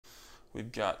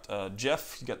We've got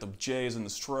Jeff, he's got the Jays and the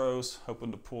Stros,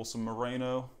 hoping to pull some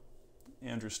Moreno.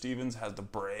 Andrew Stevens has the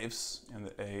Braves and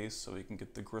the A's, so he can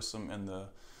get the Grissom and the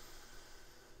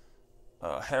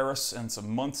Harris and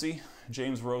some Muncie.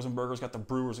 James Rosenberger's got the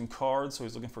Brewers and Cards, so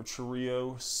he's looking for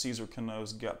Chiriot. Caesar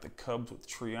Cano's got the Cubs with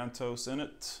Triantos in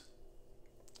it.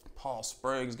 Paul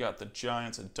Sprague's got the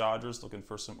Giants and Dodgers, looking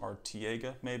for some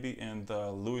Arteaga maybe. And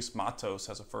Luis Matos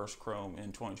has a first chrome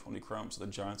in 2020 chrome, so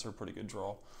the Giants are a pretty good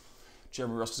draw.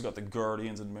 Jeremy Russell's got the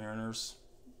Guardians and Mariners.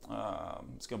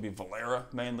 It's going to be Valera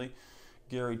mainly.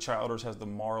 Gary Childers has the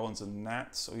Marlins and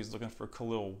Nats, so he's looking for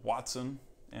Khalil Watson.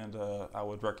 And I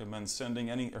would recommend sending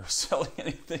any or selling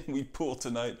anything we pull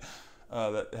tonight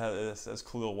that has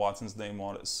Khalil Watson's name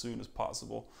on it as soon as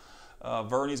possible.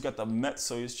 Verney's got the Mets,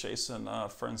 so he's chasing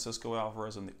Francisco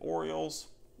Alvarez and the Orioles.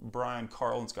 Brian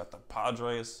Carlin's got the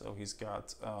Padres, so he's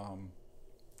got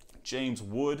James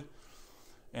Wood.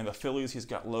 And the Phillies, he's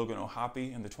got Logan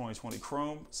O'Hoppe in the 2020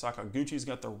 Chrome. Sakaguchi's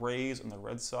got the Rays and the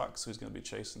Red Sox, so he's going to be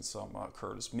chasing some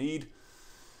Curtis Mead.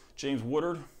 James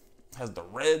Woodard has the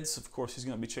Reds. Of course, he's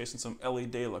going to be chasing some Ellie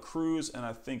De La Cruz. And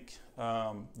I think,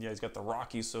 he's got the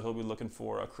Rockies, so he'll be looking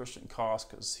for Christian Koss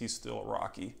because he's still a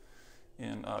Rocky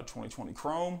in 2020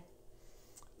 Chrome.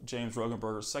 James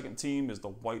Rogenberger's second team is the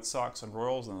White Sox and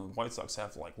Royals, and the White Sox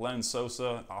have like Len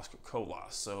Sosa and Oscar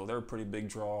Colas, so they're a pretty big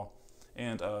draw.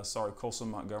 And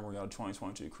Colson Montgomery out of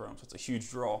 2022 Chrome, so it's a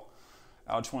huge draw.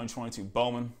 Out of 2022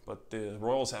 Bowman, but the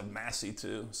Royals have Massey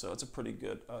too, so it's a pretty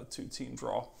good two-team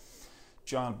draw.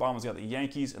 John Bauman's got the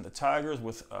Yankees and the Tigers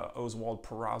with Oswald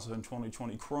Peraza in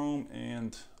 2020 Chrome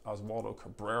and Oswaldo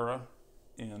Cabrera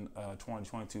in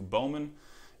 2022 Bowman.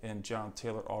 And John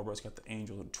Taylor Albright's got the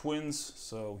Angels and Twins,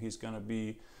 so he's going to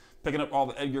be picking up all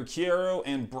the Edgar Quiero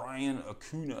and Brian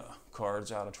Acuna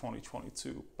cards out of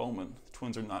 2022 Bowman. The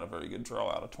Twins are not a very good draw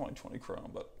out of 2020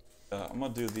 Chrome, but I'm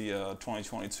going to do the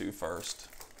 2022 first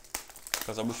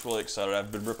because I'm just really excited.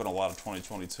 I've been ripping a lot of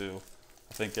 2022.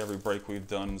 I think every break we've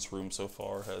done in this room so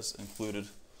far has included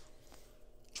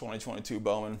 2022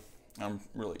 Bowman. I'm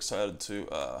really excited to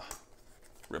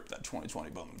rip that 2020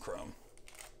 Bowman Chrome.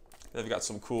 They've got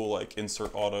some cool like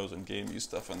insert autos and game use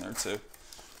stuff in there too.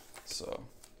 So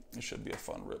it should be a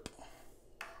fun rip.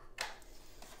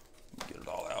 Get it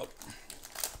all out.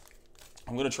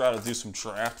 I'm going to try to do some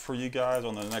draft for you guys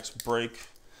on the next break.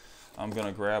 I'm going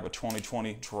to grab a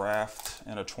 2020 draft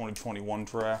and a 2021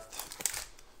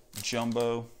 draft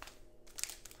jumbo.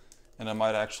 And I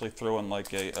might actually throw in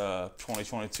like a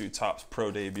 2022 Topps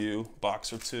Pro debut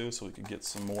box or two so we could get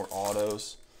some more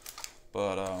autos.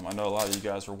 But I know a lot of you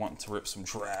guys are wanting to rip some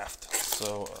draft,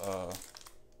 so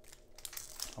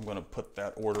I'm going to put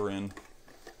that order in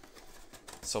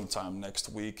sometime next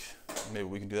week. Maybe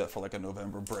we can do that for like a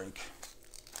November break.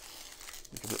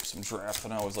 We could rip some draft,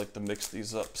 and I always like to mix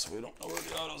these up so we don't know where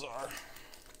the autos are.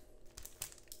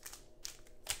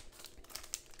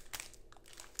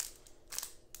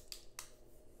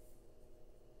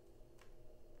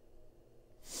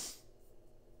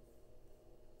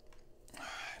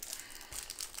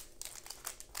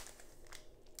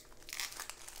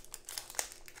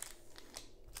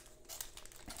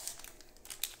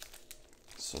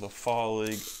 So the Fall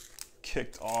League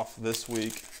kicked off this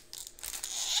week.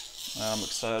 I'm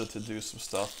excited to do some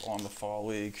stuff on the Fall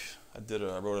League. I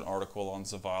wrote an article on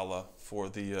Zavala for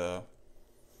the,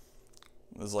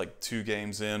 it was like 2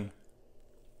 games in.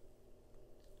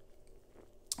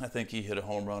 I think he hit a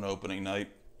home run opening night.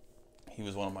 He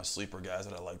was one of my sleeper guys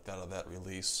that I liked out of that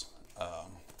release. Or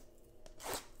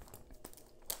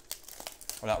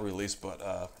not release,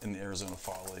 but in the Arizona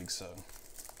Fall League, so.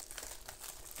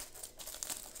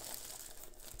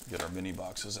 Get our mini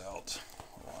boxes out.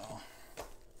 Wow.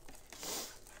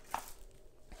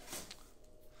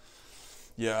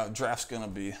 Yeah, draft will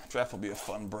be a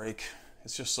fun break.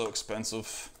 It's just so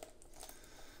expensive.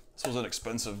 This was an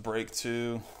expensive break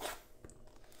too.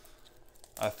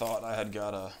 I thought I had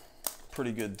got a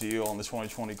pretty good deal on the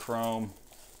 2020 Chrome.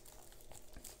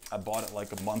 I bought it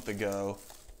like a month ago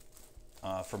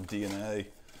from DNA.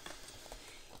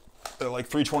 They're like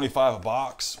 $3.25 a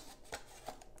box.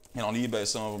 And on eBay,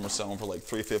 some of them are selling for like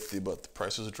 $3.50, but the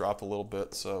prices have dropped a little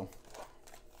bit, so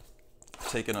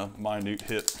taking a minute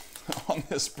hit on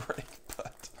this break.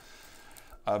 But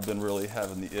I've been really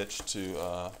having the itch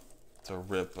to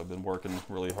rip. I've been working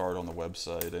really hard on the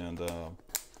website and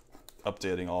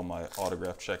updating all my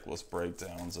autograph checklist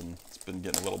breakdowns, and it's been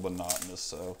getting a little monotonous.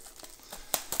 So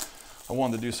I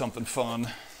wanted to do something fun.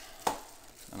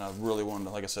 And I really wanted to,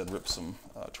 like I said, rip some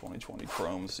 2020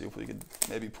 Chrome, see if we could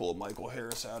maybe pull a Michael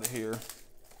Harris out of here.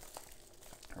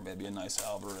 Or maybe a nice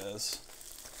Alvarez.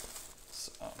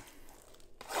 So.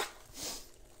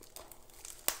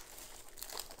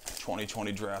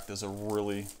 2020 draft is a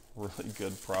really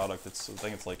good product. I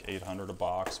think it's like $800 a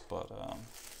box, but like I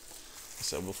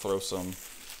said, we'll throw some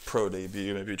pro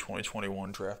debut, maybe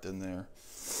 2021 draft in there,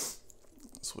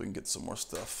 so we can get some more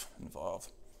stuff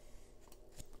involved.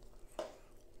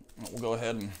 We'll go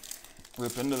ahead and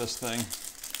rip into this thing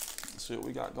and see what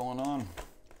we got going on.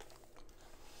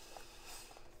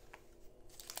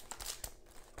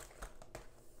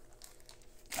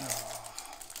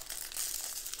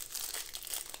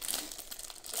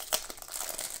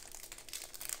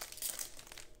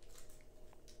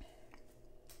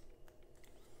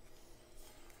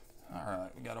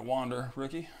 We got a Wander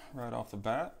rookie right off the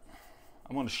bat.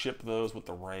 I'm going to ship those with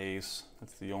the Rays.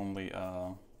 That's the only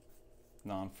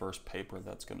non-first paper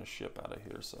that's going to ship out of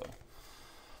here. So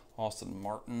Austin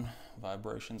Martin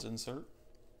vibrations insert.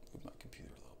 Move my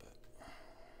computer a little bit.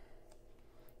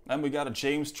 Then we got a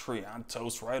James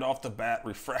Triantos right off the bat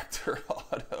refractor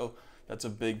auto. That's a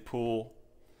big pull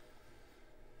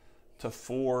to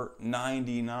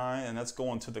 $4.99, and that's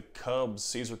going to the Cubs.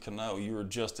 Caesar Cano, you were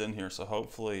just in here, so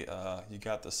hopefully you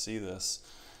got to see this.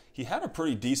 He had a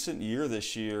pretty decent year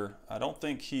this year. I don't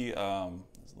think he, there's a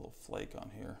little flake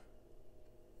on here.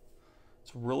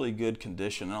 It's really good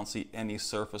condition. I don't see any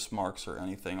surface marks or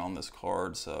anything on this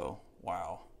card, so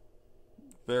wow.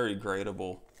 Very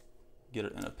gradable. Get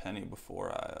it in a penny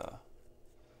before I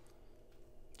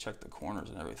check the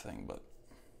corners and everything, but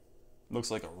looks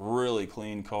like a really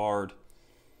clean card.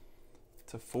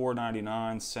 To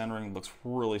 $4.99, centering looks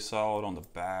really solid on the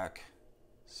back.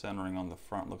 Centering on the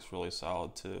front looks really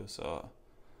solid too. So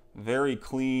very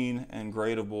clean and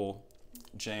gradable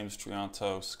James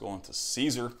Triantos going to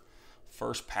Caesar.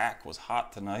 First pack was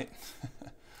hot tonight.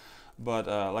 But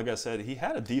like I said, he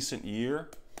had a decent year.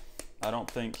 I don't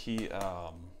think he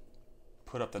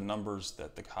put up the numbers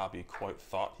that the hobby quite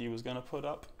thought he was going to put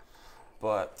up.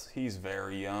 But he's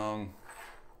very young,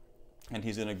 and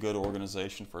he's in a good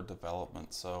organization for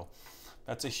development. So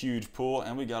that's a huge pull,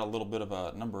 and we got a little bit of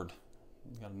a numbered,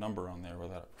 we got a number on there with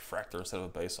that refractor instead of a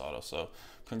base auto. So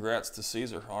congrats to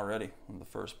Caesar already on the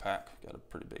first pack. Got a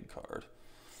pretty big card.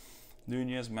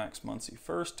 Nunez, Max Muncy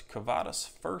first, Cavadas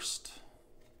first.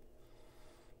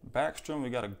 Backstrom, we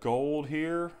got a gold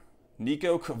here.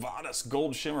 Nico Cavadas,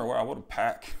 gold shimmer. Wow, what a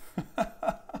pack.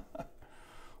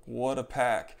 What a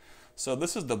pack. So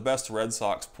this is the best Red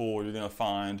Sox pool you're going to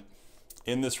find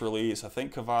in this release. I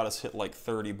think Cavadas hit like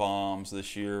 30 bombs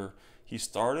this year. He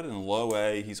started in low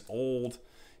A. He's old.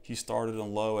 He started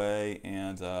in low A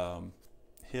and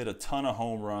hit a ton of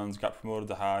home runs, got promoted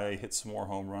to high A, hit some more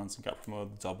home runs, and got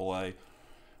promoted to double A.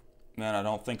 Man, I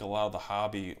don't think a lot of the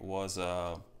hobby was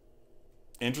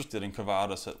interested in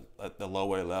Cavadas at the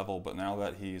low A level, but now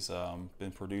that he's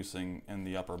been producing in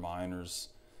the upper minors,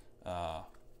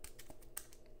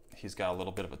 he's got a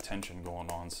little bit of attention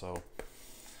going on. So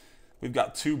we've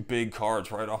got two big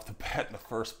cards right off the bat in the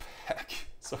first pack.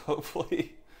 So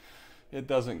hopefully it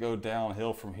doesn't go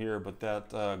downhill from here, but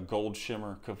that gold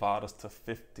shimmer Cavadas to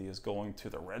 50 is going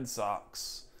to the Red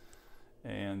Sox.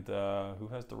 And who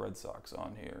has the Red Sox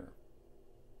on here?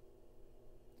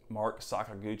 Mark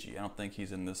Sakaguchi. I don't think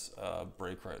he's in this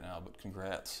break right now, but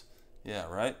congrats. Yeah,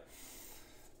 right?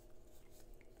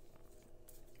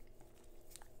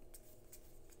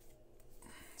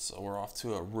 So we're off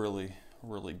to a really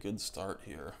good start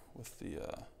here with the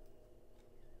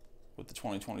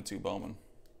 2022 Bowman.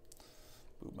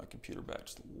 Move my computer back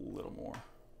just a little more.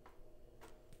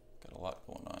 Got a lot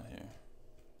going on here.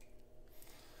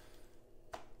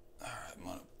 All right, I'm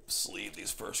gonna sleeve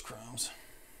these first chromes.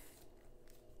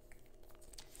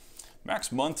 Max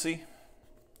Muncy,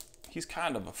 he's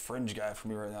kind of a fringe guy for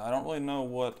me right now. I don't really know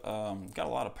what, got a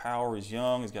lot of power. He's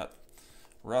young, he's got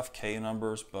rough K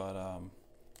numbers, but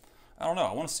I don't know.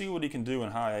 I want to see what he can do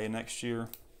in high A next year.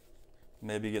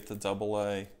 Maybe get to double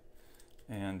A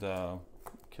and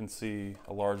can see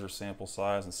a larger sample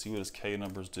size and see what his K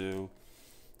numbers do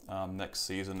next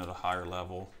season at a higher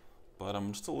level. But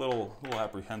I'm just a little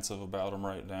apprehensive about him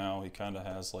right now. He kind of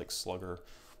has like slugger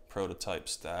prototype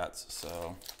stats,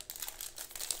 so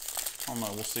I don't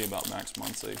know. We'll see about Max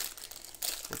Muncy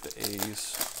with the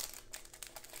A's.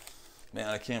 Man,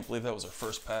 I can't believe that was our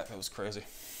first pack. That was crazy.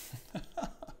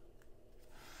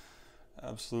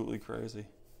 Absolutely crazy.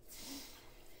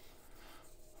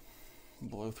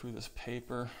 Blow through this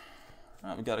paper. All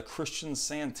right, we got a Christian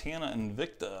Santana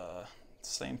Invicta.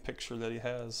 Same picture that he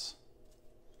has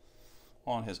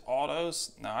on his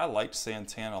autos. Now, I liked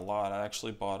Santana a lot. I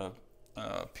actually bought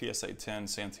a PSA 10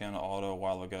 Santana auto a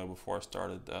while ago before I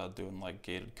started doing like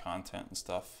gated content and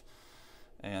stuff.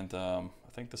 And I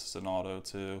think this is an auto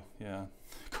too. Yeah,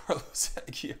 Carlos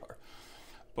Aguilar.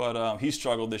 But he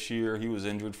struggled this year. He was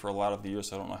injured for a lot of the year,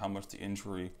 so I don't know how much the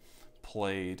injury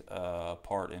played a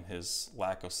part in his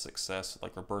lack of success.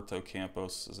 Like Roberto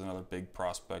Campos is another big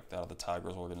prospect out of the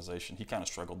Tigers organization. He kind of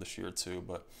struggled this year too,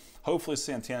 but hopefully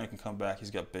Santana can come back.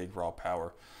 He's got big raw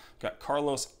power. Got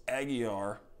Carlos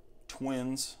Aguilar,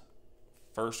 Twins,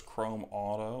 first chrome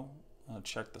auto.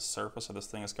 Check the surface of this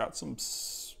thing. It's got some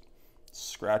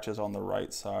scratches on the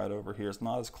right side over here. It's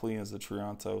not as clean as the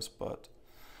Triantos, but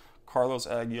Carlos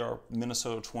Aguilar,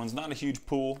 Minnesota Twins. Not a huge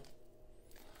pool,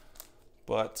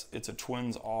 but it's a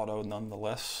Twins auto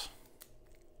nonetheless.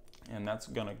 And that's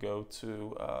going to go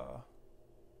to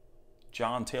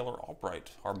John Taylor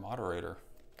Albright, our moderator,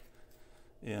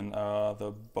 in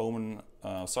the Bowman,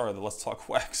 the Let's Talk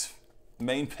Wax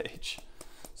main page.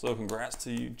 So congrats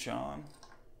to you, John.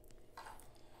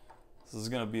 This is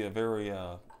going to be a very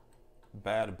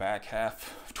bad back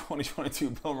half of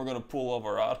 2022, but we're going to pull all of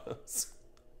our autos.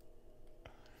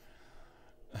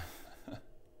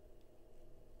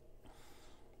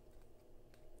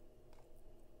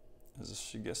 This is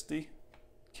Shigesti,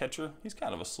 catcher. He's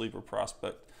kind of a sleeper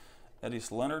prospect. Eddie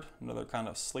Leonard, another kind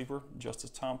of sleeper.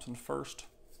 Justice Thompson first.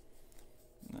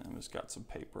 And then just got some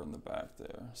paper in the back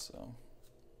there. So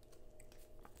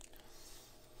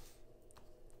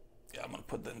yeah, I'm gonna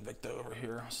put the Invicta over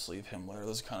here. Sleeve him later.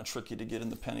 This is kind of tricky to get in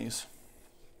the pennies.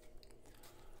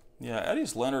 Yeah, Eddie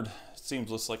Leonard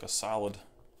seems just like a solid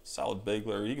big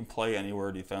player. He can play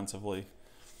anywhere defensively,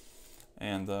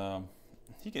 and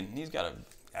he's got an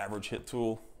average hit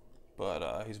tool,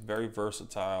 but he's very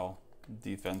versatile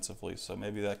defensively. So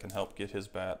maybe that can help get his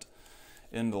bat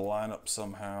into the lineup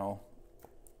somehow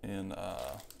in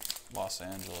Los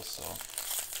Angeles. So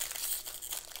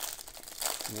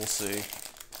we'll see.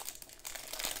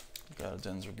 Got a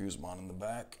Denzer Guzman in the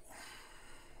back.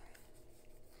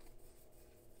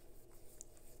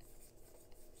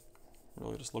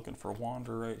 Really just looking for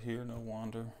Wander right here. No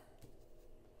Wander.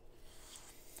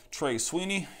 Trey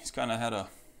Sweeney. He's kind of had a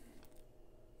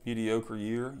mediocre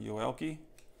year. Yoelki.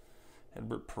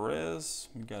 Edward Perez.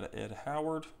 We got an Ed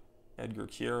Howard. Edgar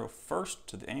Quiero first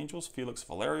to the Angels. Felix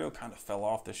Valerio kind of fell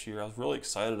off this year. I was really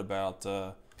excited about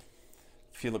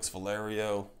Felix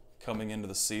Valerio coming into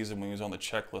the season when he was on the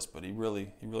checklist, but he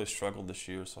really struggled this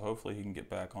year. So hopefully he can get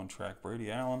back on track.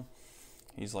 Brady Allen,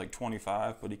 he's like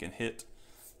 25, but he can hit.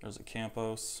 There's a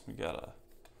Campos. We got a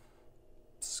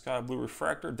Sky Blue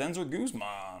Refractor. Denzer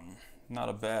Guzman. Not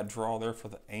a bad draw there for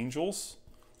the Angels.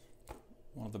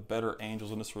 One of the better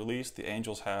Angels in this release. The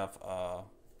Angels have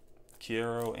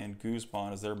Quiero and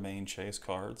Guzman as their main chase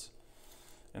cards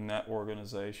in that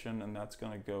organization, and that's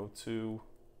going to go to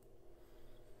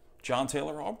John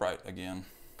Taylor Albright again.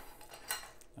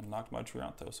 And knocked my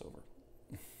Triantos over.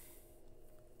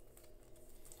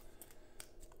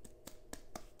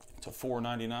 To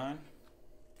 $4.99.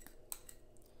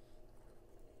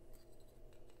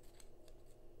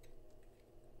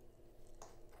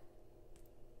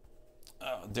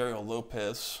 Dario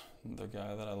Lopez, the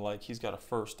guy that I like, he's got a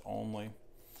first only.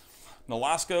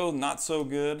 Nolasco, not so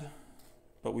good,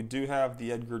 but we do have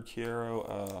the Edgar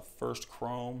Quiero first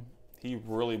chrome. He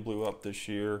really blew up this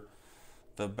year.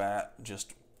 The bat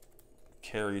just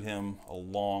carried him a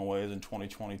long ways in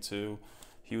 2022.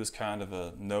 He was kind of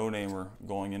a no-namer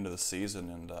going into the season,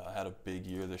 and had a big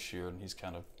year this year, and he's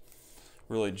kind of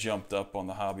really jumped up on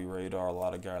the hobby radar. A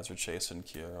lot of guys are chasing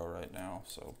Quiero right now,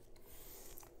 so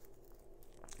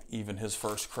even his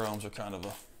first chromes are kind of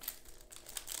a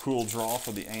cool draw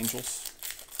for the Angels.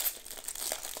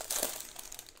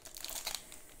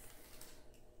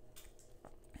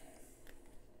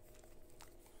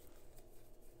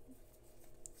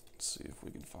 Let's see if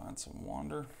we can find some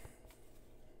Wander.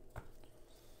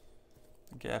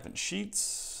 Gavin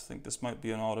Sheets. I think this might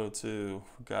be an auto too.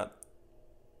 We've got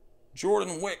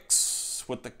Jordan Wicks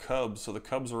with the Cubs. So the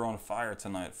Cubs are on fire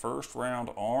tonight. First round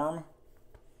arm.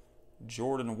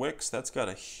 Jordan Wicks. That's got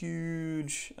a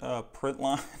huge print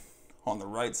line on the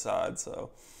right side.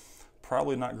 So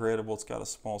probably not gradable. It's got a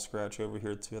small scratch over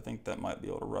here too. I think that might be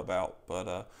able to rub out.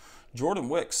 But Jordan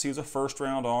Wicks, he was a first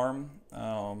round arm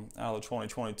out of the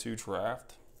 2022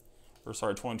 draft. Or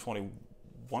sorry,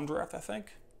 2021 draft, I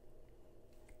think.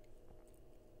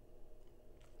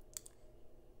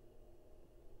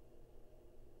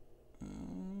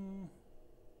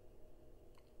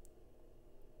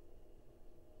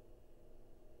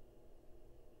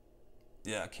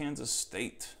 Yeah, Kansas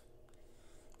State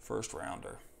first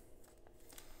rounder.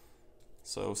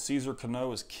 So Caesar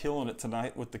Cano is killing it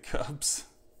tonight with the Cubs.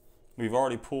 We've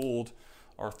already pulled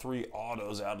our 3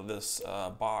 autos out of this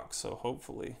box, so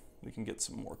hopefully we can get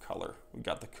some more color. We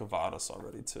got the Cavadas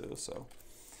already too, so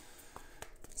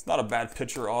it's not a bad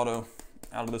pitcher auto.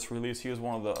 out of this release. He was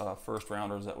one of the first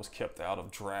rounders that was kept out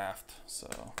of draft,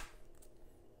 so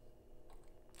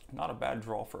not a bad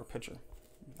draw for a pitcher.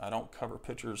 I don't cover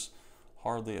pitchers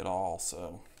hardly at all,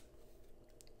 so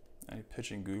any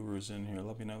pitching gurus in here,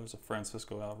 let me know. There's a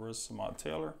Francisco Alvarez, Samad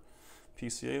Taylor.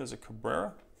 PCA, there's a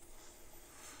Cabrera.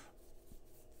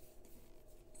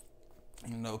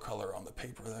 No color on the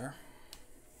paper there.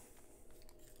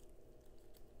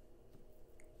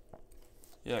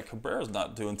 Yeah, Cabrera's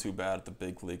not doing too bad at the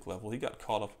big league level. He got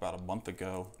caught up about a month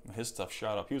ago. His stuff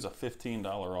shot up. He was a $15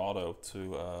 auto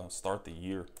to start the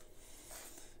year.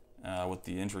 With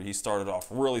the injury, he started off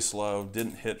really slow,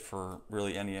 didn't hit for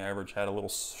really any average, had a little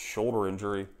shoulder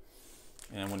injury,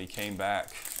 and when he came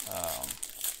back,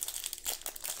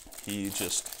 he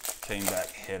just came back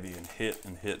heavy and hit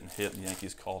and hit and hit. The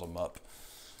Yankees called him up,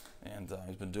 and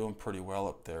he's been doing pretty well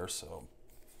up there, so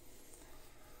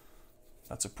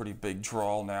that's a pretty big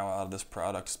draw now out of this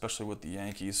product, especially with the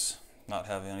Yankees not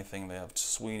having anything. They have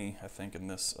Sweeney, I think, in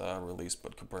this release,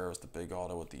 but Cabrera's the big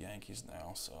auto with the Yankees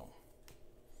now, so.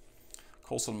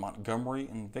 Colson Montgomery,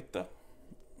 Invicta.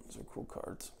 Those are cool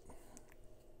cards.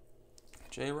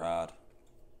 J-Rod,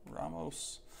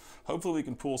 Ramos. Hopefully we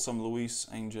can pull some Luis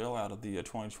Angel out of the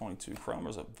 2022 Chrome.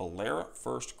 There's a Valera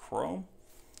first Chrome.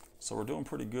 So we're doing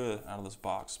pretty good out of this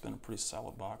box. It's been a pretty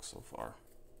solid box so far.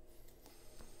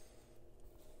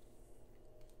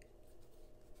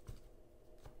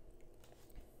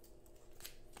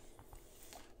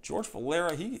 George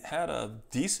Valera, he had a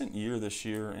decent year this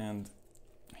year, and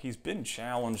he's been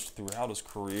challenged throughout his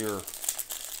career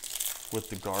with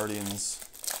the Guardians.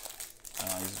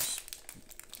 He's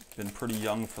been pretty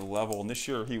young for the level, and this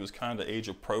year he was kind of age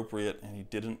appropriate, and he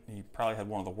probably had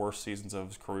one of the worst seasons of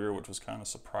his career, which was kind of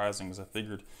surprising, because I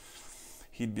figured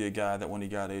he'd be a guy that when he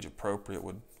got age appropriate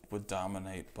would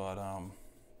dominate. But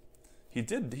he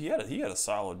had a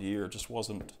solid year. It just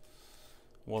wasn't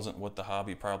what the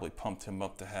hobby probably pumped him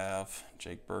up to have.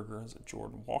 Jake Berger is a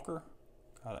Jordan Walker.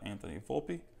 Got Anthony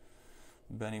Volpe,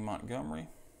 Benny Montgomery,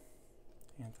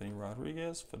 Anthony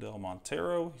Rodriguez, Fidel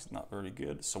Montero. He's not very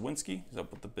good. Sawinski, he's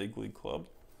up with the big league club.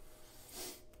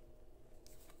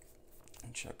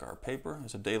 And check our paper.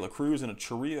 There's a De La Cruz and a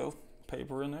Chiriot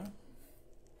paper in there.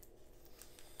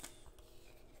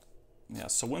 Yeah,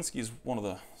 Sawinski's one of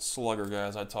the slugger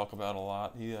guys I talk about a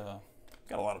lot. He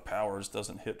got a lot of power, just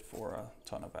doesn't hit for a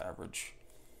ton of average.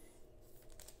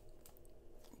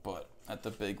 But at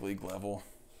the big league level,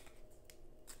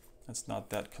 it's not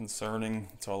that concerning.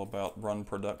 It's all about run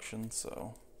production,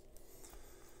 so.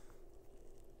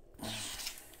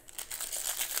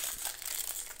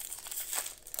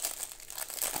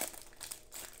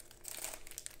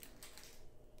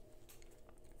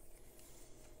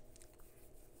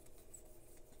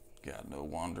 Got no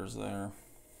wanders there.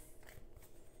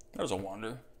 There's a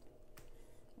wander.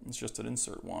 It's just an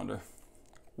insert wander.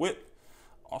 Witt.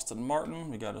 Austin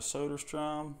Martin, we got a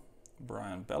Soderstrom,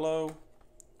 Brian Bello,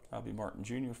 Robbie Martin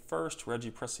Jr. first, Reggie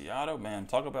Preciado. Man,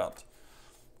 talk about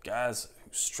guys who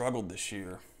struggled this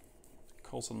year.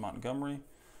 Colson Montgomery.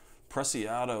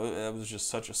 Preciado, it was just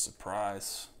such a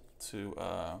surprise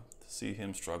to see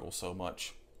him struggle so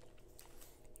much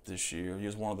this year. He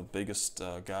was one of the biggest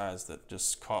guys that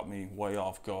just caught me way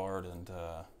off guard, and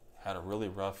had a really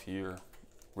rough year.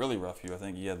 Really rough year. I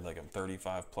think he had like a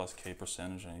 35+ K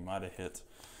percentage, and he might have hit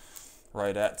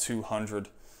right at 200.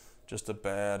 Just a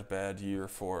bad year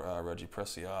for Reggie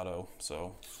Preciado.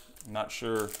 So I'm not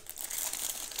sure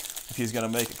if he's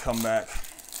going to make a comeback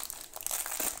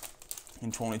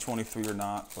in 2023 or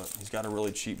not, but he's got a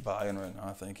really cheap buy-in right now.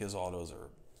 I think his autos are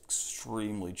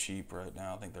extremely cheap right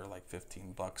now. I think they're like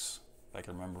 $15, if I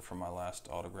can remember from my last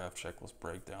autograph checklist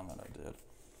breakdown that I did.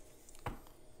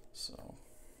 So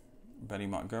Benny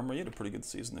Montgomery, he had a pretty good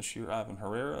season this year. Ivan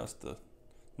Herrera, that's the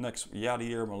next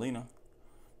Yadier Molina.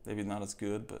 Maybe not as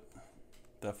good, but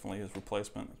definitely his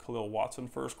replacement. Khalil Watson,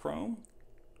 first Chrome.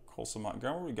 Colson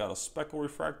Montgomery, we got a Speckle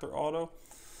Refractor auto.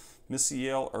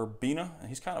 Misael Urbina, and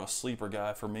he's kind of a sleeper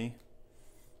guy for me.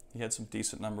 He had some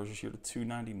decent numbers this year to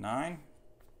 299.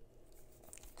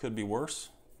 Could be worse.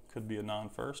 Could be a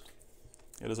non-first.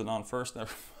 It is a non-first,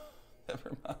 never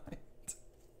mind.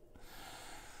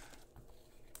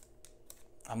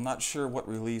 I'm not sure what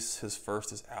release his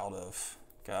first is out of.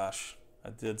 Gosh,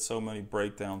 I did so many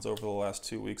breakdowns over the last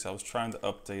 2 weeks. I was trying to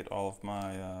update all of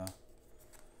my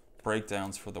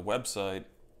breakdowns for the website,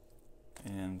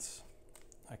 and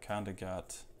I kind of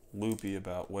got loopy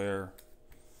about where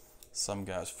some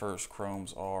guys' first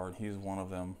Chromes are, and he's one of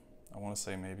them. I want to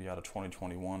say maybe out of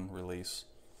 2021 release.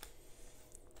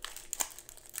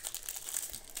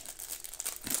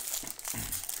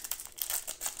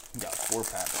 Got 4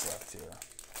 packs left here.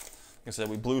 I said,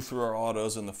 we blew through our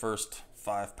autos in the first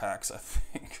 5 packs, I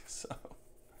think. So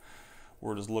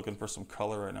we're just looking for some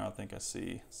color right now. I think I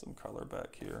see some color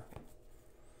back here.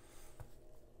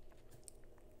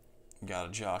 Got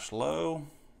a Josh Lowe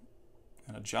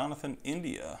and a Jonathan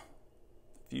India.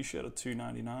 Fuchsia at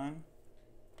 $2.99.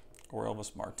 Or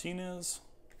Elvis Martinez.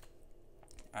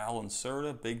 Alan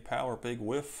Serta, big power, big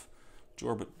whiff.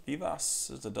 Jorbit Vivas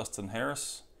is a Dustin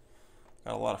Harris.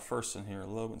 Got a lot of firsts in here.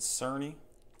 Logan Cerny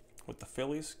with the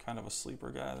Phillies, kind of a sleeper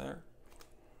guy there.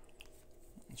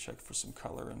 Check for some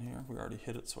color in here. We already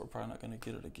hit it, so we're probably not going to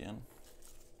get it again.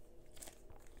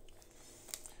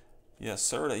 Yeah,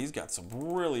 Serta, he's got some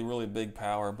really, really big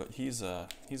power, but he's a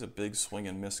big swing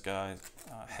and miss guy.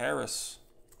 Harris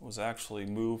was actually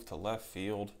moved to left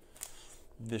field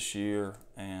this year,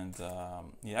 and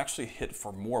he actually hit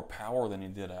for more power than he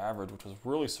did average, which was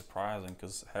really surprising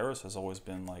because Harris has always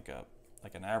been like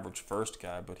an average first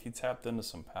guy, but he tapped into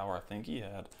some power. I think he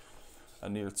had a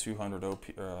near 200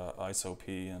 ISOP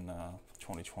in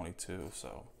 2022,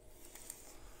 so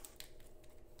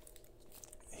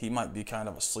he might be kind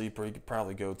of a sleeper. He could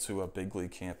probably go to a big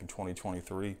league camp in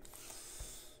 2023,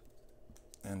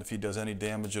 and if he does any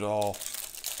damage at all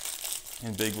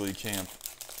in big league camp,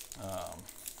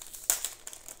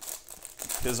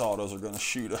 his autos are going to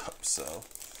shoot up. So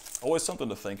always something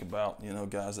to think about, you know,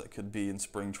 guys that could be in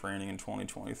spring training in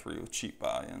 2023 with cheap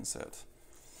buy-ins that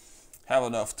have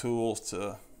enough tools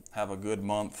to have a good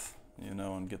month, you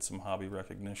know, and get some hobby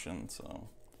recognition. So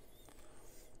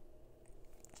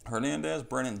Hernandez,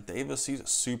 Brennan Davis, he's a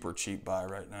super cheap buy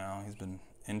right now. He's been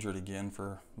injured again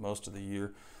for most of the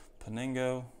year.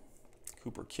 Paningo,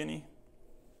 Cooper Kinney,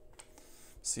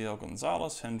 Ciel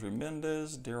Gonzalez, Hendry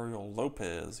Mendez, Dario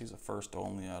Lopez. He's a first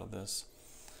only out of this.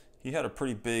 He had a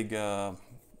pretty big, right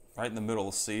in the middle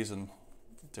of the season,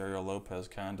 Dario Lopez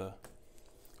kind of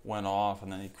went off,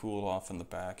 and then he cooled off in the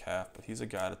back half. But he's a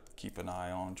guy to keep an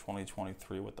eye on in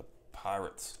 2023 with the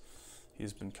Pirates.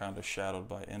 He's been kind of shadowed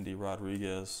by Andy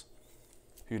Rodriguez,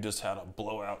 who just had a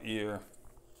blowout year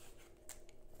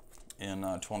in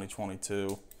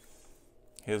 2022.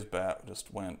 His bat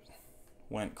just went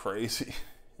crazy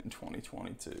in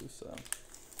 2022. So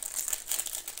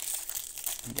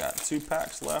we got 2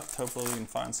 packs left. Hopefully we can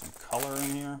find some color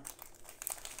in here,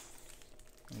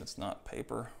 and it's not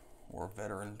paper or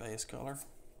veteran base color.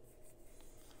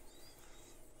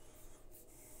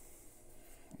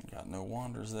 Got no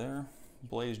wanders there.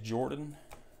 Blaze Jordan,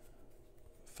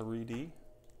 3D.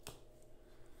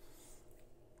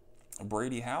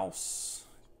 Brady House,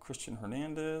 Christian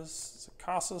Hernandez,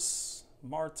 Casas,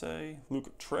 Marte,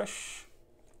 Luke Trish,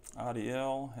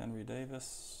 Adiel, Henry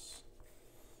Davis.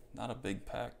 Not a big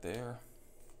pack there.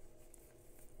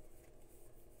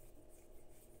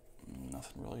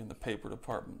 Nothing really in the paper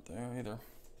department there either.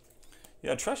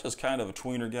 Yeah, Trish is kind of a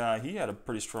tweener guy. He had a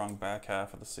pretty strong back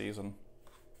half of the season.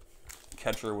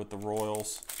 Catcher with the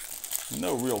Royals.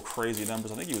 No real crazy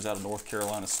numbers. I think he was out of North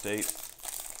Carolina State.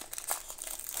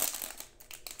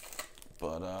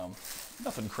 But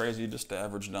nothing crazy, just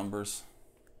average numbers.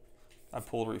 I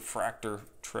pulled a refractor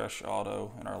Trish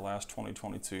auto in our last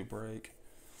 2022 break.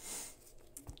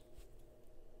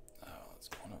 Let's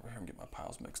go on over here and get my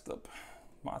piles mixed up.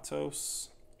 Matos,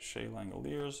 Shea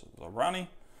Langoliers, Ronnie,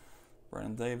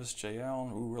 Brandon Davis, Jay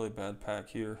Allen. Ooh, really bad pack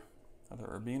here. Another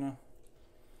Urbina.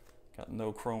 Got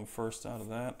no chrome first out of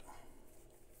that.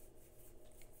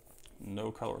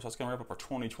 No color. So that's going to wrap up our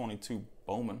 2022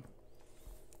 Bowman.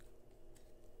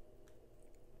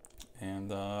 And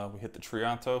we hit the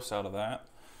Triantos out of that.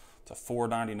 It's a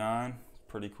 $4.99.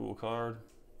 Pretty cool card.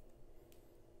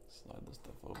 Slide this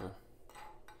stuff over.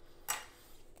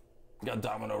 Got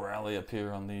Domino Rally up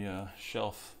here on the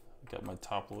shelf. Got my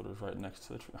top loaders right next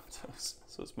to the Triantos.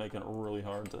 So it's making it really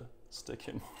hard to stick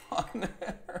him on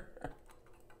there.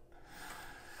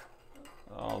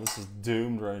 Oh, this is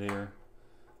doomed right here.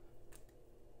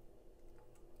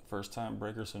 First time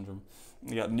breaker syndrome.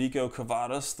 You got Nico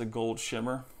Cavadas, the gold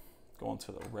shimmer, going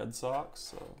to the Red Sox.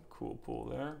 So cool pull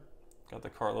there. Got the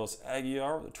Carlos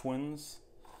Aguilar, the Twins.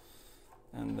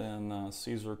 And then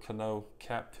Cesar Cano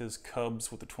capped his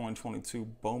Cubs with the 2022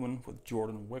 Bowman with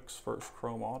Jordan Wicks first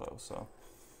chrome auto. So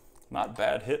not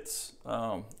bad hits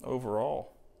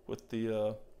overall with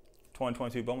the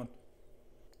 2022 Bowman.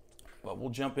 But we'll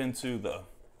jump into the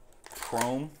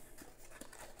chrome.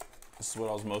 This is what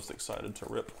I was most excited to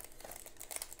rip.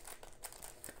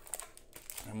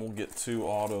 And we'll get 2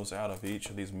 autos out of each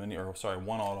of these one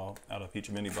auto out of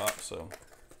each mini box. So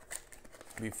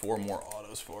maybe 4 more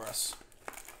autos for us.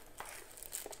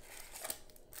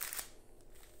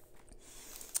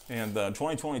 And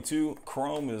 2022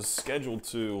 chrome is scheduled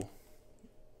to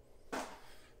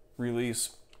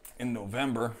release in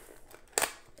November.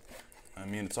 I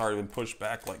mean, it's already been pushed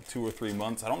back like 2 or 3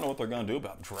 months. I don't know what they're going to do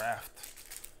about draft.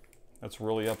 That's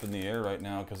really up in the air right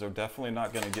now because they're definitely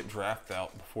not going to get draft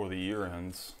out before the year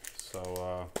ends.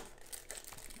 So,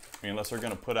 I mean, unless they're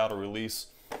going to put out a release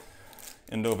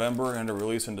in November and a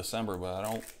release in December, but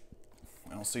I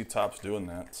don't see Topps doing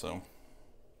that. So,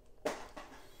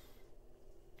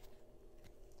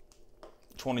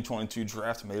 2022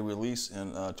 draft may release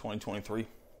in 2023.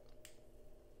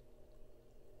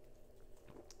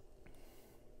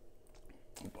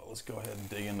 But let's go ahead and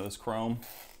dig into this chrome.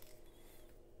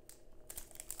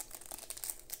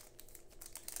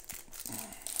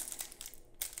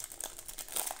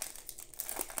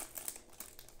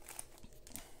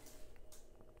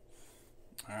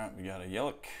 All right, we got a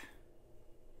Yelich,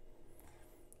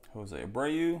 Jose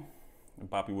Abreu, and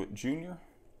Bobby Witt Jr.,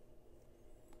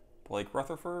 Blake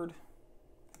Rutherford,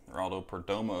 Geraldo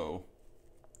Perdomo.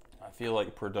 I feel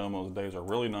like Perdomo's days are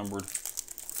really numbered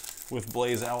with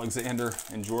Blaze Alexander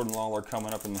and Jordan Lawler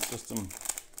coming up in the system.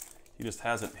 He just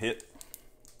hasn't hit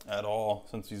at all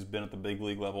since he's been at the big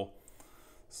league level.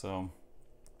 So,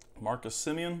 Marcus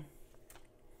Semien,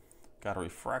 got a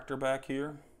refractor back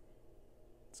here.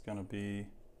 It's going to be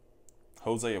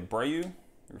Jose Abreu,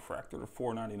 refractor to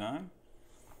 $4.99.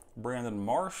 Brandon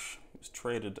Marsh, who's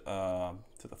traded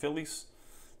to the Phillies,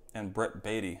 and Brett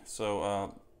Beatty.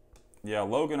 So, yeah,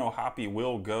 Logan O'Hoppe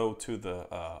will go to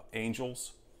the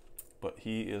Angels, but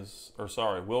he is, or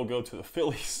sorry, will go to the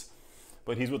Phillies,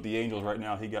 but he's with the Angels right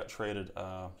now. He got traded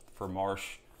for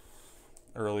Marsh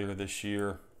earlier this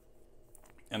year,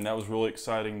 and that was really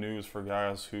exciting news for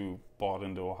guys who bought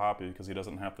into O'Hoppe because he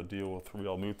doesn't have to deal with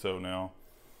Real Muto now.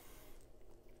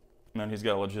 And he's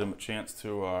got a legitimate chance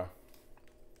to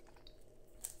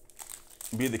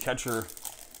be the catcher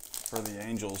for the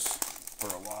Angels for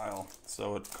a while.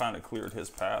 So it kind of cleared his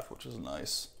path, which is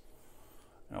nice.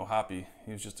 You know, Hoppy,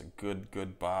 he was just a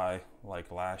good buy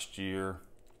like last year.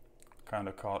 Kind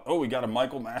of caught. Oh, we got a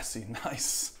Michael Massey.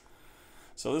 Nice.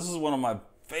 So this is one of my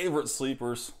favorite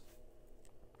sleepers.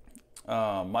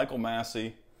 Michael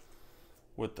Massey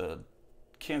with the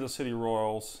Kansas City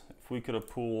Royals. If we could have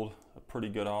pulled a pretty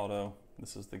good auto,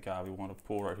 this is the guy we want to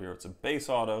pull right here. It's a base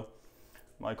auto.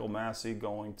 Michael Massey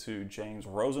going to James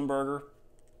Rosenberger.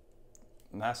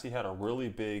 Massey had a really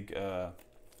big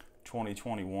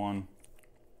 2021,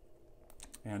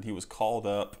 and he was called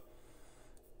up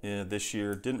this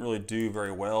year. Didn't really do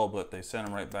very well, but they sent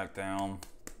him right back down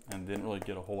and didn't really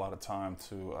get a whole lot of time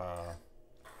to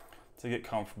get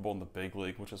comfortable in the big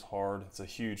league, which is hard. It's a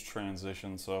huge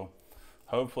transition, so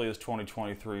hopefully his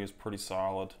 2023 is pretty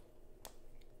solid.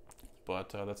 But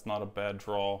that's not a bad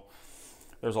draw.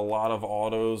 There's a lot of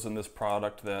autos in this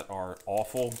product that are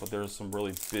awful, but there's some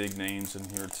really big names in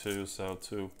here too. So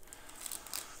to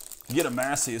get a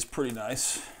Massey is pretty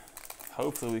nice.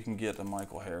 Hopefully we can get a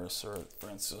Michael Harris or a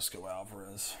Francisco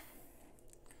Alvarez.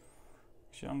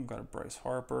 Young got a Bryce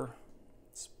Harper,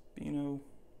 Spino,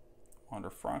 Wander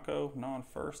Franco,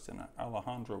 non-first, and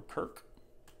Alejandro Kirk.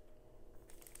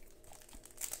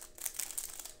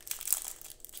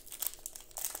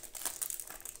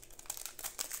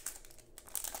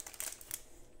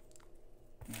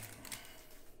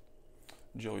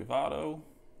 Joey Votto,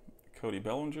 Cody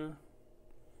Bellinger,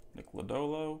 Nick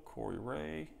Lodolo, Corey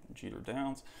Ray, Jeter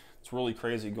Downs. It's really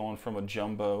crazy going from a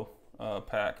jumbo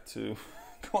pack to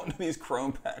going to these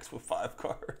chrome packs with 5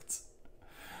 cards.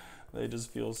 They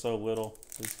just feel so little.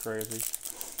 It's crazy.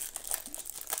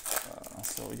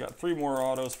 So we got 3 more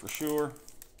autos for sure.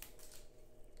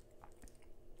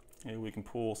 Maybe we can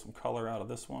pull some color out of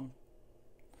this one.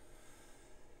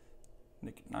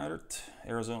 Nick Neidert,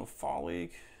 Arizona Fall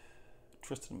League.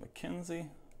 Tristan McKenzie,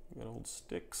 we got old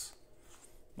sticks.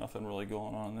 Nothing really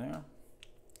going on there.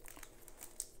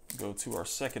 Go to our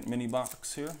second mini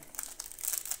box here.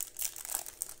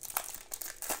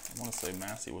 I want to say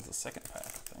Massey was the second pack,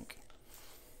 I think.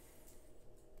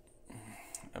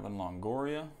 Evan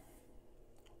Longoria,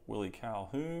 Willie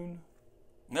Calhoun.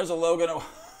 And there's a Logan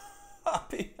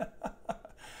O'Hoppe.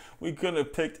 We couldn't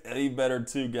have picked any better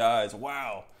 2 guys.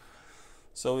 Wow.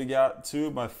 So we got 2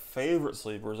 of my favorite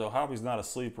sleepers. O'Hoppe's not a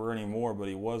sleeper anymore, but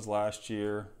he was last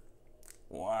year.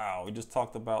 Wow, we just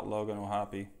talked about Logan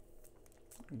O'Hoppe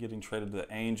getting traded to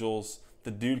the Angels.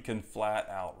 The dude can flat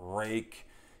out rake.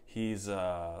 He's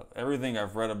everything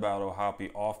I've read about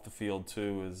O'Hoppe off the field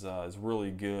too is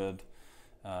really good.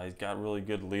 He's got really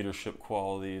good leadership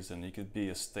qualities, and he could be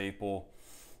a staple,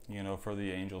 you know, for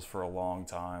the Angels for a long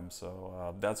time.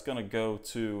 So that's going to go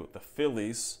to the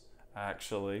Phillies,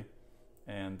 actually.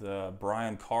 And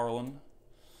Brian Carlin,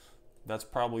 that's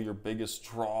probably your biggest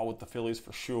draw with the Phillies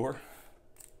for sure.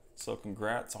 So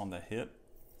congrats on the hit.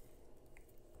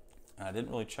 And I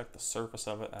didn't really check the surface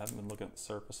of it. I haven't been looking at the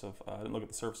surface of, I didn't look at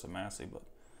the surface of Massey, but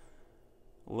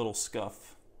a little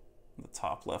scuff in the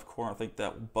top left corner. I think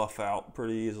that will buff out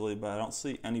pretty easily, but I don't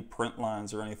see any print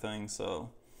lines or anything,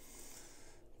 so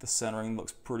the centering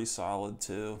looks pretty solid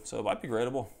too. So it might be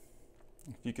gradable.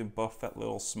 If you can buff that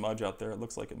little smudge out there, it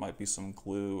looks like it might be some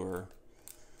glue or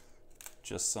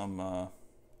just some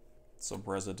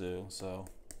residue. So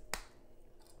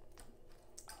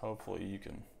hopefully you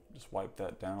can just wipe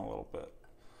that down a little bit.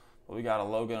 But we got a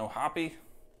Logan O'Hoppe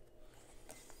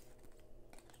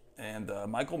and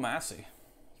Michael Massey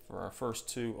for our first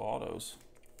two autos.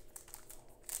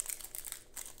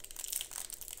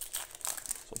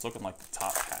 So it's looking like the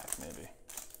top pack maybe.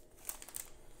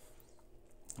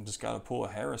 I just got to pull a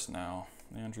Harris now.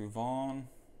 Andrew Vaughn.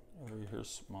 Over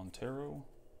here's Montero.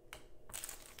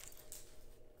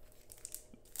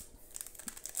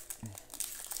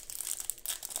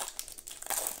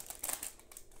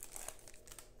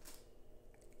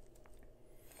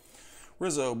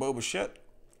 Rizzo, Bo Bichette,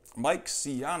 Mike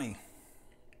Ciani.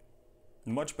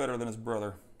 Much better than his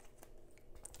brother.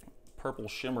 Purple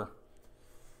Shimmer.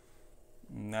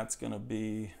 And that's going to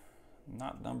be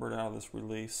not numbered out of this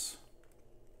release.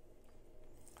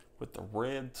 With the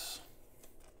reds.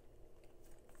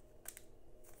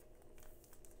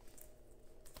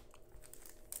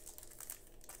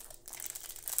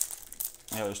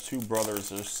 Yeah, there's two brothers.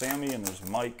 There's Sammy and there's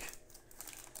Mike.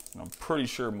 And I'm pretty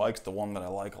sure Mike's the one that I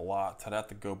like a lot. I'd have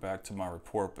to go back to my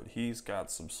report, but he's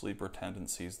got some sleeper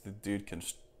tendencies. The dude can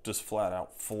just flat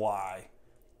out fly.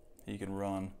 He can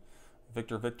run.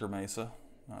 Victor Mesa,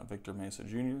 not Victor Mesa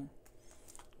Jr.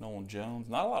 Nolan Jones.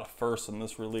 Not a lot of firsts in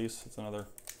this release. It's another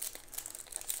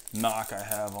knock I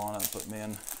have on it, but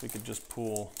man, if we could just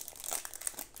pull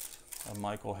a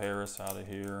Michael Harris out of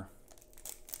here,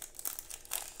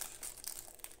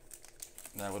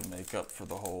 that would make up for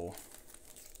the whole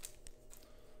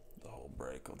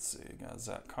break. Let's see, we got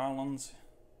Zach Collins,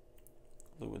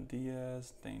 Lewin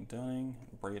Diaz, Dane Dunning,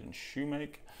 Braden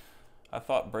Shoemake. I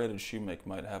thought Braden Shoemake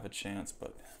might have a chance,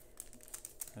 but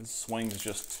his swing's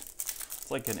just, it's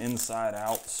like an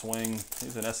inside-out swing.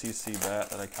 He's an SEC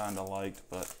bat that I kind of liked,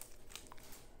 but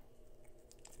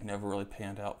never really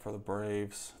panned out for the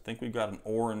Braves. I think we've got an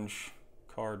orange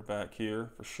card back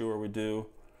here. For sure we do.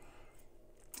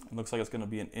 It looks like it's going to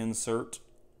be an insert.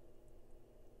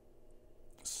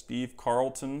 Steve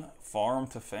Carlton, Farm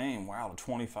to Fame. Wow, to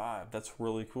 25. That's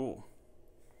really cool.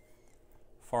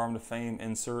 Farm to Fame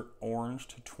insert orange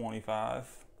to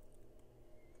 25.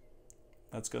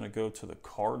 That's going to go to the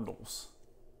Cardinals.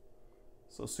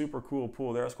 So super cool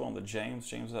pull there. Let's go on to James.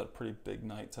 James had a pretty big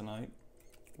night tonight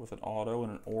with an auto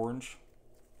and an orange.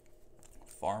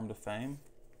 Farm to Fame.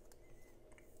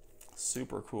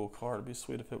 Super cool card. It'd be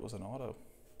sweet if it was an auto.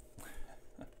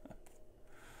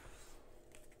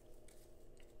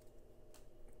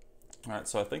 All right,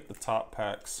 so I think the top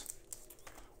packs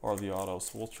are the autos,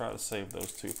 so we'll try to save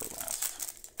those two for last.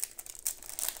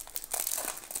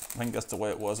 I think that's the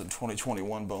way it was in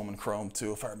 2021 Bowman Chrome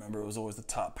too. If I remember, it was always the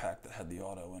top pack that had the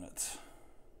auto in it.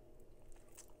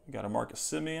 We got a Marcus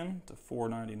Semien to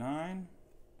 499.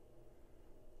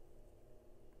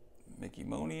 Mickey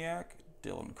Moniak,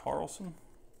 Dylan Carlson.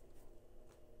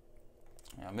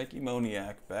 Now, Mickey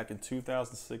Moniak, back in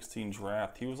 2016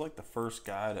 draft, he was like the first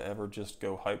guy to ever just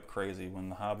go hype crazy when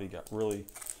the hobby got really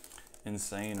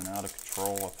insane and out of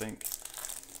control. I think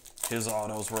his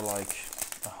autos were like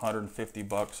 150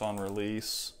 bucks on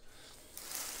release,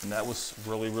 and that was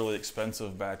really, really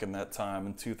expensive back in that time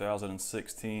in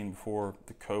 2016 before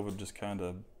the COVID just kind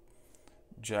of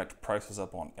jacked prices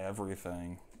up on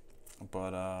everything.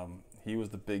 But he was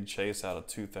the big chase out of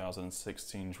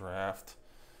 2016 draft.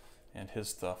 And his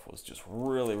stuff was just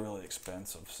really, really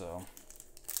expensive. So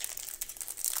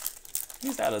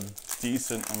he's had a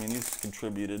decent, I mean, he's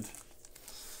contributed,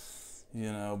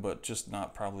 you know, but just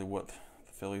not probably what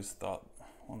the Phillies thought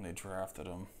when they drafted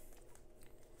him.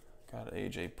 Got an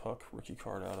AJ Puck rookie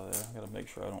card out of there. I got to make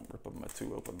sure I don't rip up my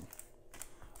two open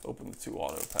the two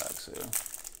auto packs here.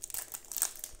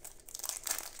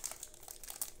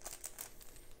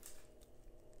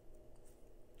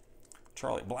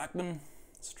 Charlie Blackmon,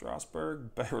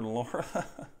 Strasburg, Baron Laura.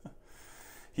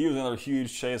 He was another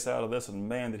huge chase out of this, and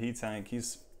man, did he tank.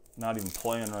 He's not even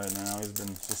playing right now. He's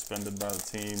been suspended by the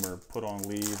team or put on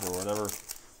leave or whatever.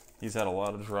 He's had a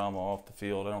lot of drama off the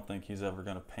field. I don't think he's ever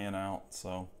going to pan out.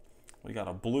 So we got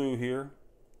a blue here.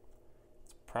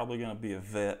 It's probably going to be a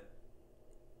vet.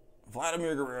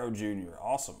 Vladimir Guerrero Jr.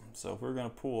 Awesome. So if we're going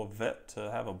to pull a vet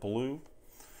to have a blue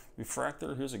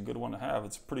refractor, here's a good one to have.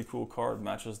 It's a pretty cool card.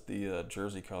 Matches the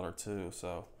jersey color too.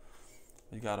 So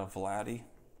We got a Vladdy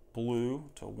blue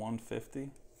to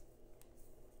 150.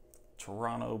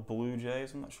 Toronto Blue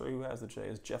Jays. I'm not sure who has the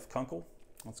Jays. Jeff Kunkel.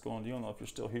 Let's go on to you. I don't know if you're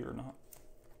still here or not.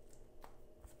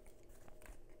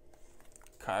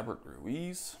 Kybert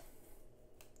Ruiz.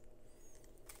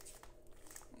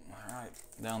 All right,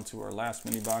 down to our last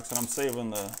mini box, and I'm saving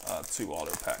the 2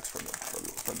 auto packs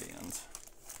for the end.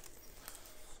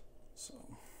 So,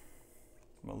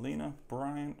 Molina,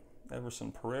 Bryant,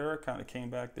 Everson Pereira kind of came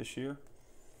back this year.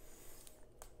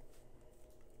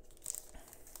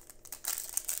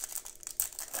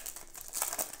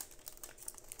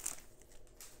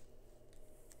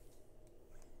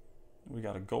 We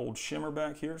got a gold shimmer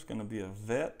back here. It's going to be a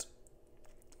vet.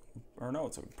 Or no,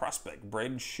 it's a prospect.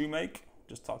 Braden Shoemake.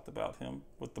 Just talked about him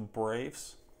with the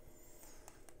Braves.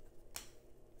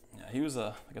 Yeah, he was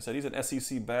like I said, he's an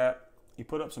SEC bat. He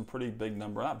put up some pretty big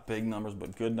numbers, not big numbers,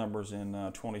 but good numbers in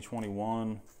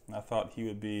 2021. And I thought he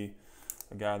would be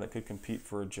a guy that could compete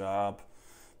for a job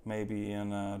maybe in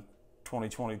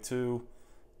 2022.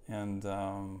 And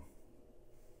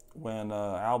when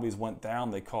Albies went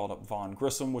down, they called up Vaughn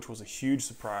Grissom, which was a huge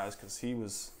surprise because he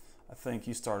was, I think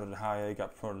he started at high A,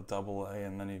 got promoted to double A,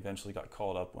 and then he eventually got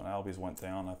called up when Albies went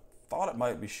down. I thought it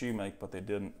might be Shoemake, but they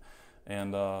didn't.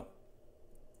 And Vaughn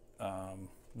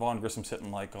Grissom's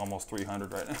hitting like almost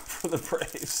 300 right now for the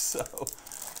Braves, so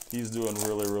he's doing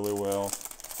really, really well.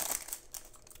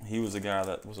 He was a guy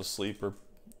that was a sleeper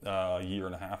a year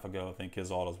and a half ago. I think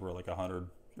his autos were like 100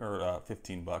 or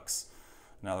 15 bucks.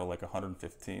 Now they're like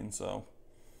 115. So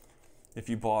if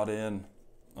you bought in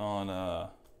on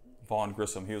Vaughn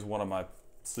Grissom, he was one of my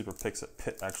sleeper picks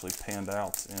that actually panned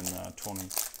out in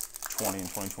 2020 and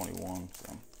 2021.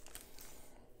 So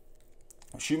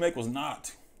Shoemake was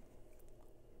not.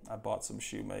 I bought some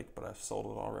Shoemake, but I've sold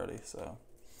it already. So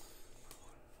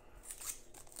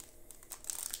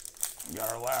we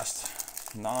got our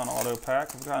last non-auto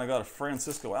pack. We've kind of got a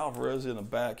Francisco Alvarez in the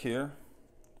back here.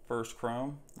 First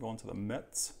chrome, going to the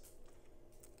Mets.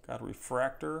 Got a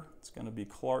refractor. It's going to be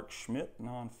Clark Schmidt,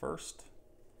 non-first.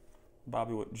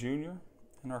 Bobby Witt Jr.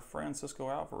 and our Francisco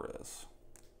Alvarez.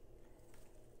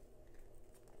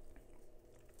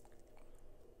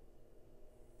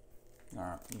 All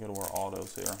right, we go to our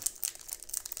autos here.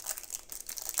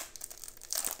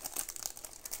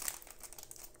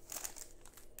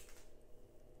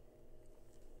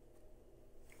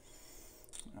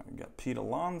 We got Pete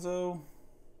Alonso.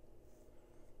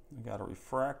 We got a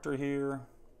refractor here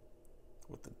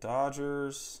with the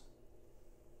Dodgers.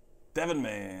 Devin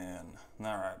Man.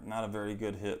 All right, not a very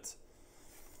good hit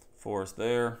for us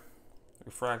there.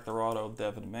 Refractor auto,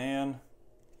 Devin Man.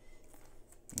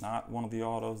 Not one of the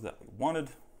autos that we wanted.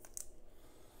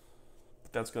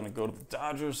 But that's going to go to the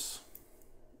Dodgers.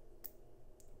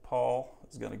 Paul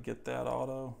is going to get that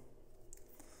auto.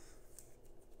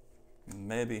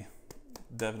 Maybe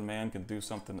Devin Man can do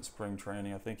something at spring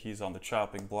training. I think he's on the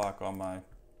chopping block on my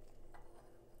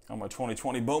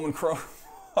 2020 Bowman Crow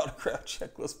autograph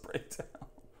checklist breakdown.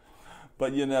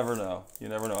 But you never know. You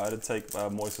never know. I had to take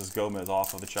Moises Gomez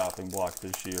off of the chopping block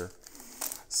this year.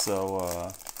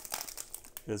 So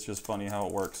it's just funny how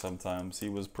it works sometimes. He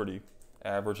was pretty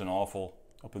average and awful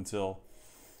up until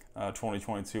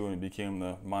 2022 when he became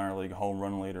the minor league home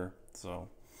run leader. So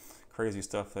crazy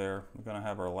stuff there. We're going to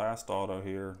have our last auto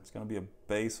here. It's going to be a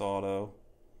base auto.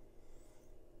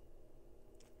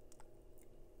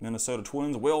 Minnesota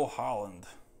Twins, Will Holland.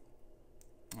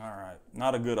 All right,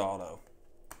 not a good auto.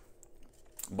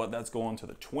 But that's going to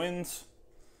the Twins.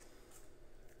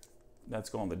 That's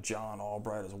going to John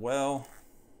Albright as well.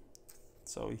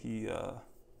 So he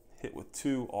hit with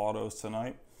 2 autos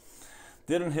tonight.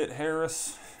 Didn't hit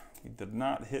Harris. We did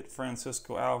not hit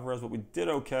Francisco Alvarez, but we did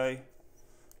okay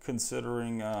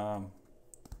considering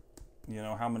you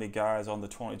know, how many guys on the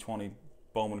 2020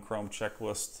 Bowman Chrome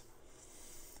checklist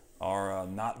are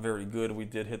not very good. We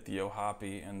did hit the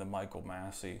Ohapi and the Michael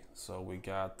Massey. So we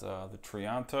got the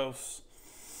Triantos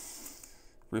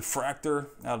refractor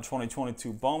out of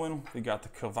 2022 Bowman. We got the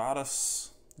Cavadas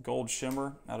gold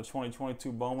shimmer out of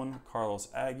 2022 Bowman. Carlos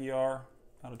Aguiar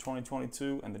out of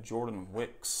 2022, and the Jordan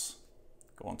Wicks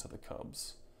going to the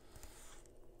Cubs.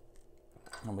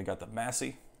 And we got the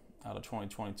Massey out of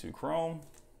 2022 Chrome,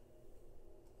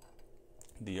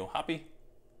 the Ohapi,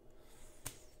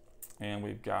 and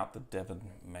we've got the Devin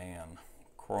Man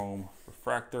Chrome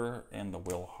refractor and the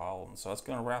Will Holland. So that's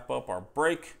going to wrap up our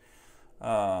break.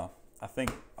 I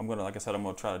think I'm going to, like I said, I'm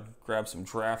going to try to grab some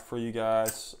draft for you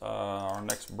guys, our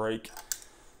next break.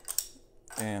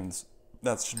 And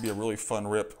that should be a really fun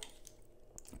rip.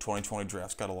 2020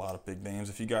 draft's got a lot of big names.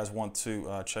 If you guys want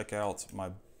to check out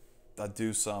I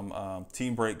do some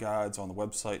team break guides on the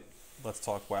website,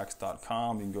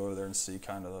 letstalkwax.com. You can go over there and see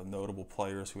kind of the notable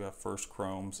players who have first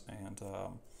chromes and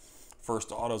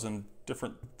first autos and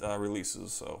different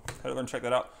releases. So head over and check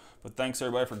that out. But thanks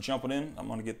everybody for jumping in. I'm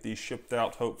going to get these shipped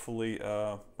out hopefully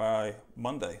by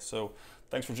Monday. So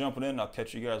thanks for jumping in. I'll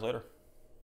catch you guys later.